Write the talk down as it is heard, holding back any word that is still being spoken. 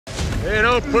Hey,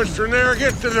 don't push from there.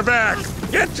 Get to the back.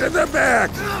 Get to the back.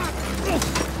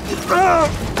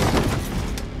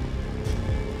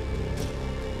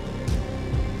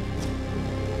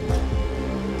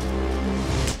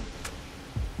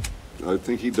 I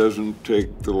think he doesn't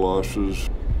take the losses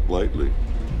lightly.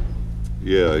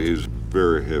 Yeah, he's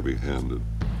very heavy-handed,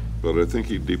 but I think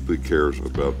he deeply cares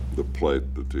about the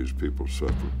plight that these people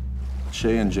suffer.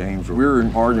 Shay and James, we were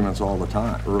in arguments all the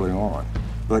time early on.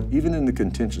 But even in the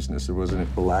contentiousness, there wasn't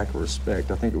a lack of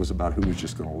respect. I think it was about who was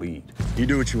just going to lead. You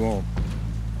do what you want.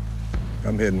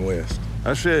 I'm heading west.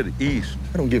 I said east.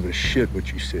 I don't give a shit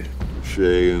what you said.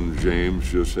 Shay and James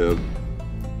just had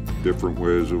different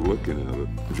ways of looking at it.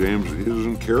 James, he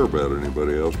doesn't care about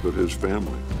anybody else but his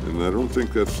family. And I don't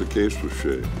think that's the case with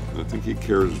Shay. I think he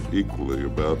cares equally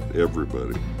about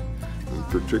everybody. And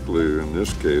particularly in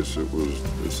this case, it was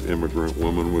this immigrant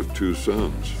woman with 2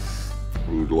 sons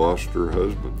who'd lost her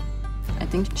husband. I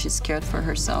think she's scared for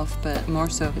herself, but more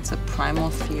so it's a primal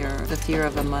fear, the fear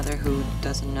of a mother who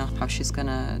doesn't know how she's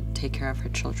gonna take care of her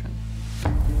children.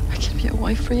 I can be a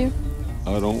wife for you?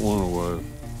 I don't want a wife.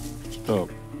 Stop.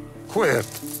 Quit.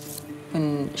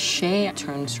 When Shay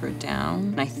turns her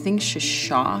down, I think she's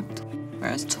shocked,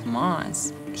 whereas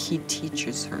Tomas, he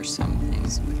teaches her some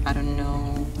things. I don't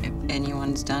know if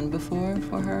anyone's done before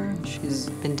for her. She's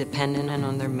been dependent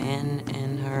on their man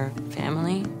and her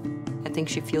family. I think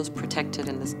she feels protected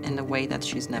in a way that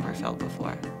she's never felt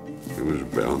before. He was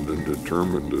bound and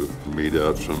determined to mete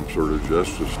out some sort of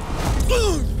justice.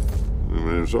 I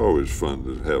mean, it's always fun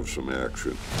to have some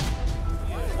action.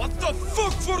 What the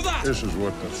fuck for that? This is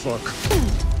what the fuck.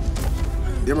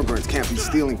 The immigrants can't be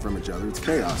stealing from each other. It's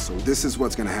chaos, so this is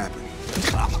what's gonna happen.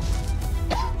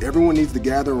 Everyone needs to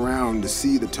gather around to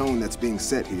see the tone that's being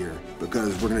set here,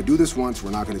 because we're gonna do this once,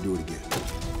 we're not gonna do it again.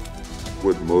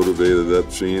 What motivated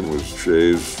that scene was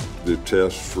Shay's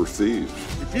detest for thieves.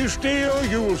 If you steal,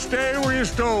 you will stay where you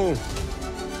stole.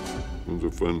 It was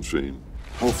a fun scene.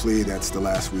 Hopefully that's the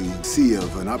last we see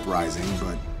of an uprising,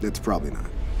 but that's probably not.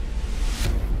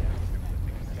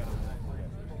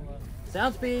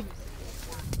 Sound speed.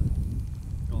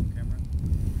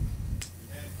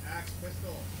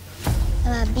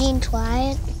 Am I being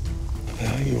quiet?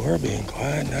 Well, you were being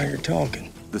quiet, now you're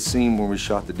talking. The scene when we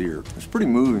shot the deer, it was pretty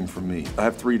moving for me. I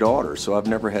have 3 daughters, so I've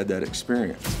never had that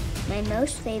experience. My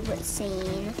most favorite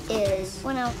scene is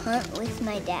when I hunt with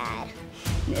my dad.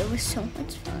 It was so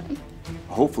much fun.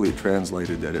 Hopefully it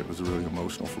translated that it was really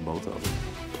emotional for both of them.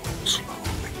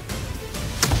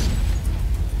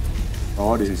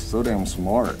 Audie's so damn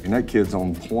smart, and that kid's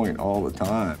on point all the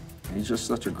time. He's just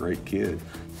such a great kid.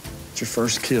 It's your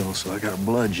first kill, so I gotta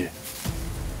blood you.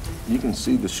 You can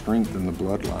see the strength in the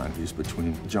bloodline is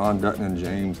between John Dutton and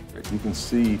James. You can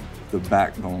see the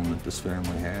backbone that this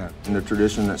family had and the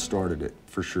tradition that started it,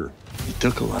 for sure. You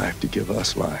took a life to give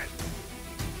us life.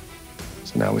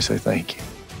 So now we say thank you.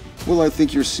 Well, I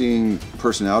think you're seeing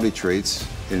personality traits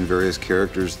in various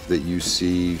characters that you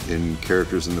see in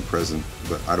characters in the present,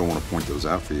 but I don't want to point those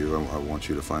out for you. I want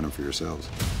you to find them for yourselves.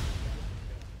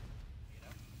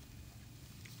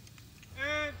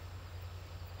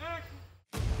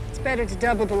 It's better to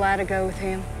double the ladder go with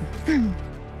him.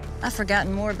 I've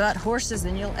forgotten more about horses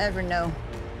than you'll ever know.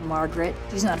 Margaret,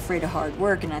 she's not afraid of hard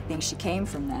work, and I think she came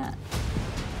from that.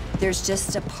 There's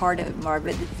just a part of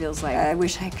Margaret that feels like, I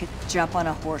wish I could jump on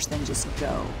a horse then just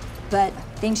go. But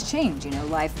things change, you know,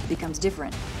 life becomes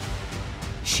different.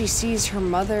 She sees her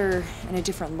mother in a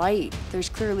different light. There's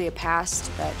clearly a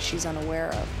past that she's unaware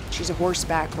of. She's a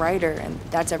horseback rider, and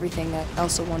that's everything that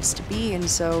Elsa wants to be, and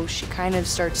so she kind of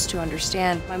starts to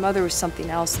understand, my mother was something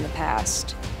else in the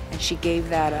past, and she gave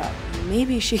that up.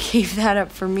 Maybe she gave that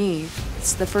up for me.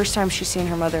 It's the first time she's seen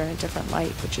her mother in a different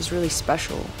light, which is really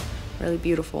special, really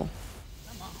beautiful.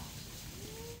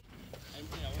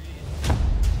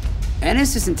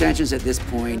 Ennis's intentions at this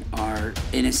point are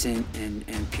innocent and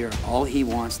pure. All he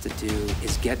wants to do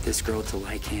is get this girl to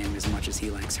like him as much as he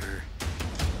likes her.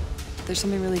 There's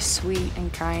something really sweet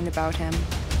and kind about him.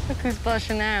 Look who's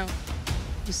blushing now.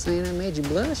 You saying I made you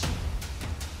blush?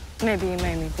 Maybe you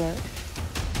made me blush.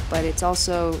 But it's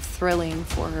also thrilling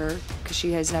for her because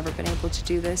she has never been able to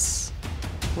do this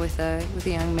with a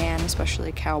young man, especially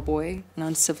a cowboy, an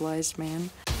uncivilized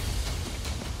man.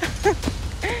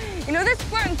 You know, this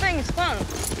flirting thing is fun.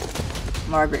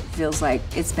 Margaret feels like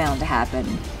it's bound to happen.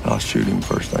 I'll shoot him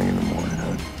first thing in the morning,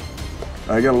 hon.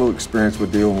 I got a little experience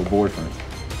with dealing with boyfriends.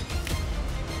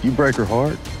 You break her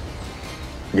heart,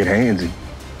 get handsy,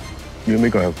 you and me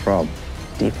gonna have a problem.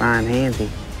 Define handsy.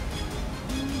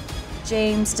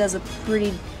 James does a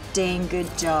pretty dang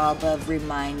good job of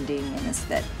reminding Ennis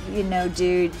that, you know,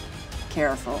 dude,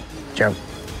 careful. Joe.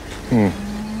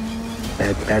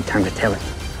 Bad time to tell it.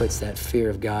 Puts that fear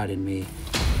of God in me.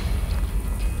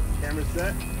 Camera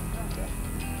set.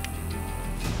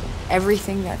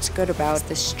 Everything that's good about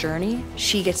this journey,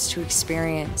 she gets to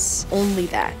experience only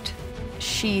that.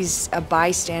 She's a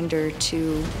bystander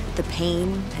to the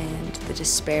pain and the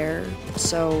despair,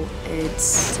 so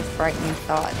it's a frightening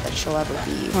thought that she'll ever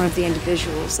be one of the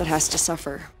individuals that has to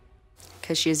suffer,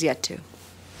 because she has yet to.